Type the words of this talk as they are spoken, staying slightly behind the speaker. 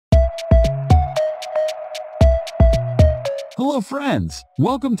Hello friends!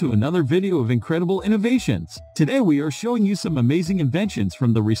 Welcome to another video of incredible innovations. Today we are showing you some amazing inventions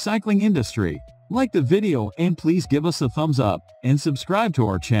from the recycling industry. Like the video and please give us a thumbs up and subscribe to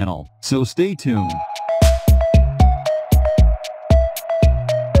our channel. So stay tuned.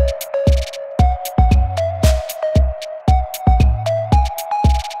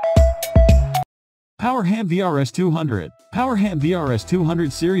 Powerhand VRS 200. Powerhand VRS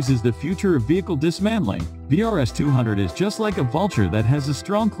 200 series is the future of vehicle dismantling. VRS 200 is just like a vulture that has a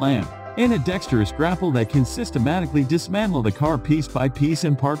strong clamp and a dexterous grapple that can systematically dismantle the car piece by piece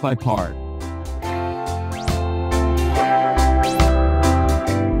and part by part.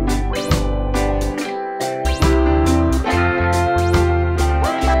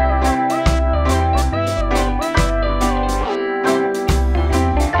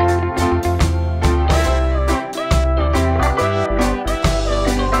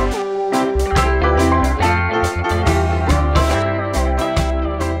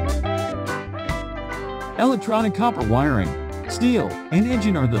 Electronic copper wiring, steel, and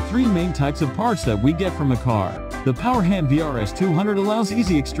engine are the three main types of parts that we get from a car. The Powerhand VRS 200 allows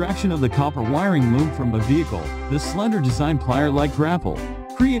easy extraction of the copper wiring loom from a vehicle. The slender design plier-like grapple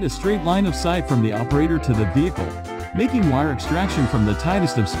create a straight line of sight from the operator to the vehicle, making wire extraction from the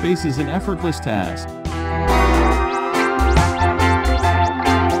tightest of spaces an effortless task.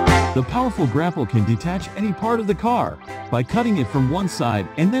 The powerful grapple can detach any part of the car by cutting it from one side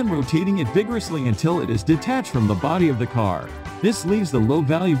and then rotating it vigorously until it is detached from the body of the car. This leaves the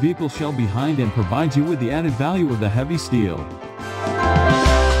low-value vehicle shell behind and provides you with the added value of the heavy steel.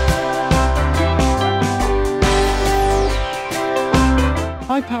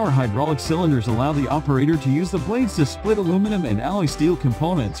 High-power hydraulic cylinders allow the operator to use the blades to split aluminum and alloy steel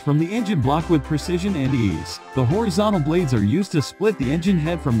components from the engine block with precision and ease. The horizontal blades are used to split the engine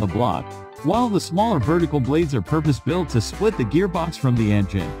head from the block, while the smaller vertical blades are purpose-built to split the gearbox from the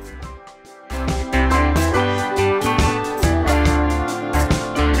engine.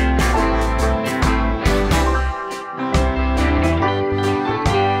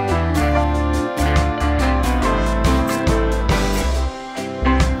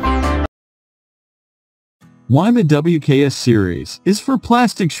 Weima WKS Series is for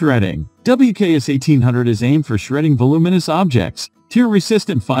plastic shredding. WKS 1800 is aimed for shredding voluminous objects,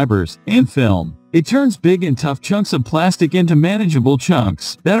 tear-resistant fibers, and film. It turns big and tough chunks of plastic into manageable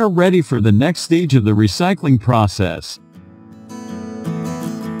chunks that are ready for the next stage of the recycling process.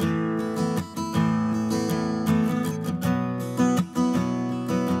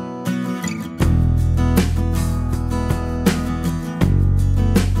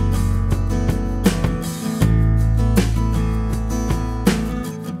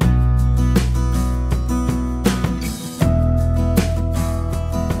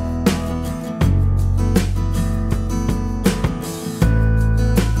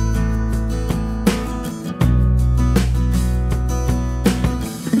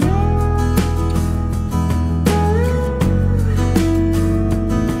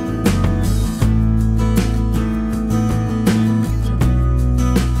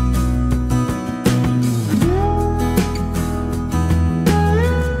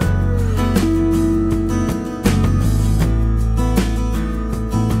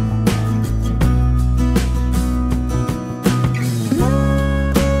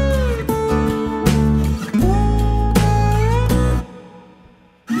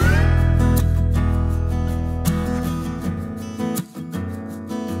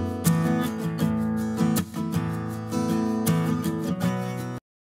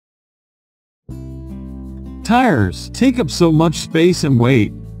 Tires take up so much space and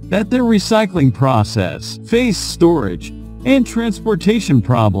weight that their recycling process faces storage and transportation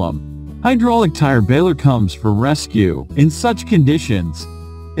problem. Hydraulic tire baler comes for rescue in such conditions.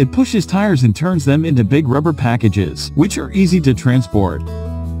 It pushes tires and turns them into big rubber packages, which are easy to transport.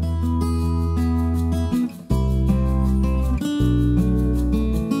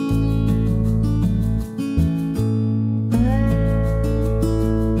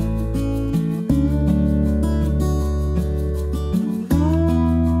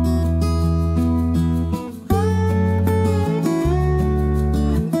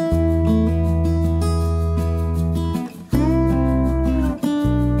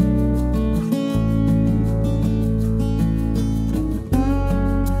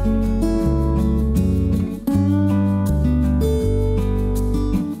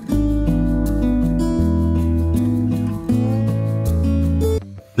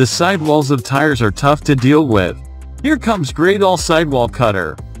 The sidewalls of tires are tough to deal with. Here comes Gradeall Sidewall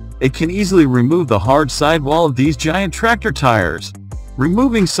Cutter. It can easily remove the hard sidewall of these giant tractor tires.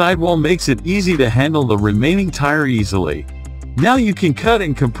 Removing sidewall makes it easy to handle the remaining tire easily. Now you can cut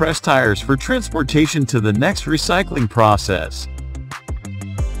and compress tires for transportation to the next recycling process.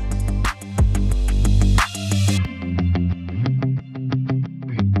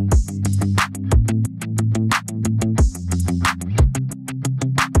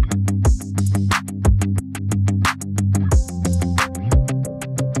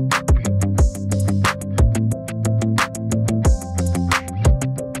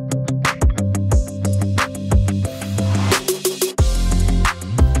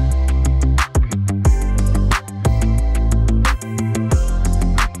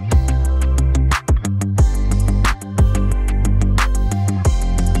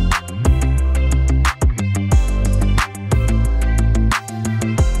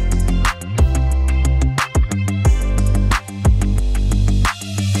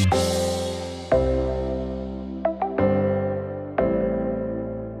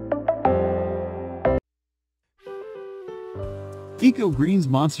 EcoGreen's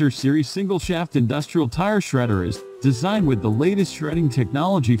Monster Series single-shaft industrial tire shredder is designed with the latest shredding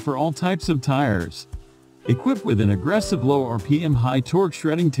technology for all types of tires. Equipped with an aggressive low RPM high-torque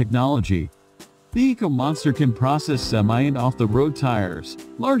shredding technology, the EcoMonster can process semi- and off-the-road tires,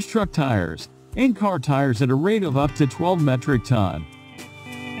 large truck tires, and car tires at a rate of up to 12 metric ton.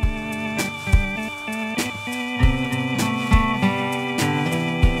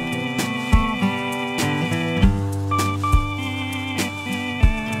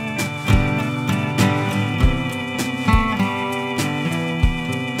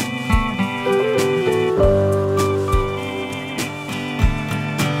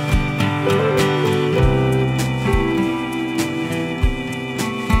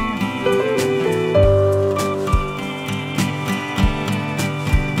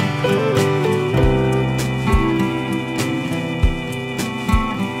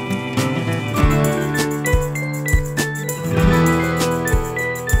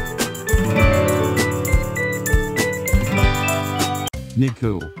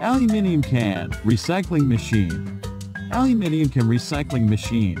 Nikko Aluminium Can Recycling Machine. Aluminium Can Recycling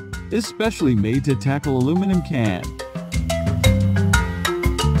Machine is specially made to tackle aluminum can.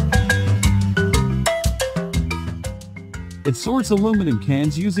 It sorts aluminum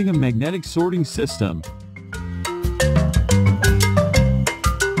cans using a magnetic sorting system.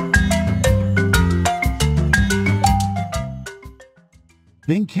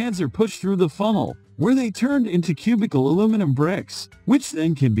 Then cans are pushed through the funnel, where they turned into cubical aluminum bricks, which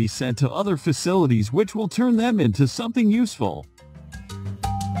then can be sent to other facilities which will turn them into something useful.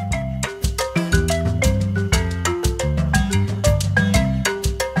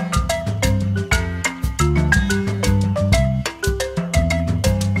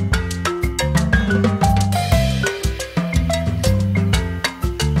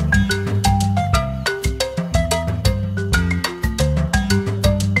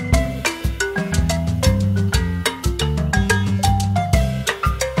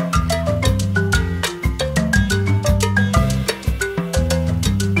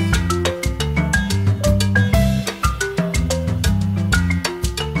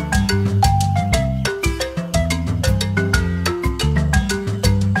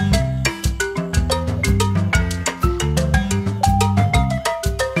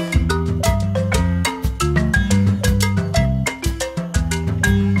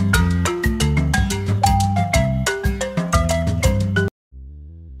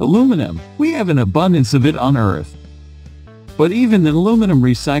 Aluminum, we have an abundance of it on Earth. But even the aluminum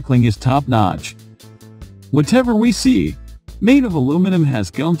recycling is top-notch. Whatever we see made of aluminum has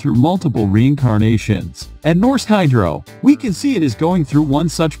gone through multiple reincarnations. At Norsk Hydro, we can see it is going through one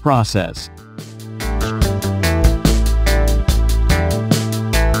such process.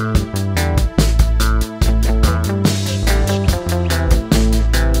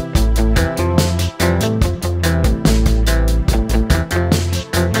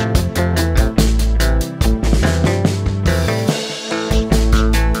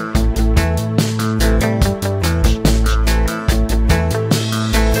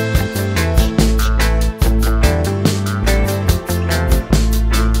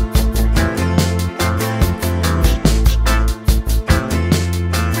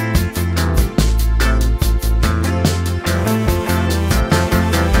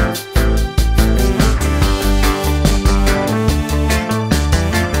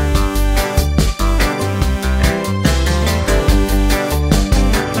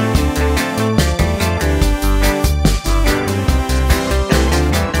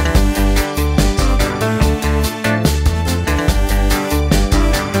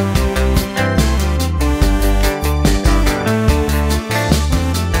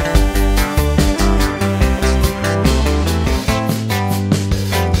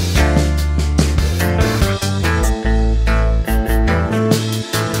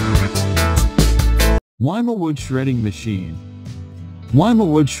 WEIMA Wood Shredding Machine. WEIMA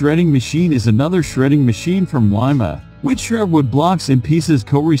Wood Shredding Machine is another shredding machine from WEIMA, which shred wood blocks in pieces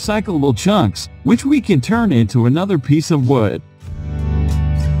co-recyclable chunks, which we can turn into another piece of wood.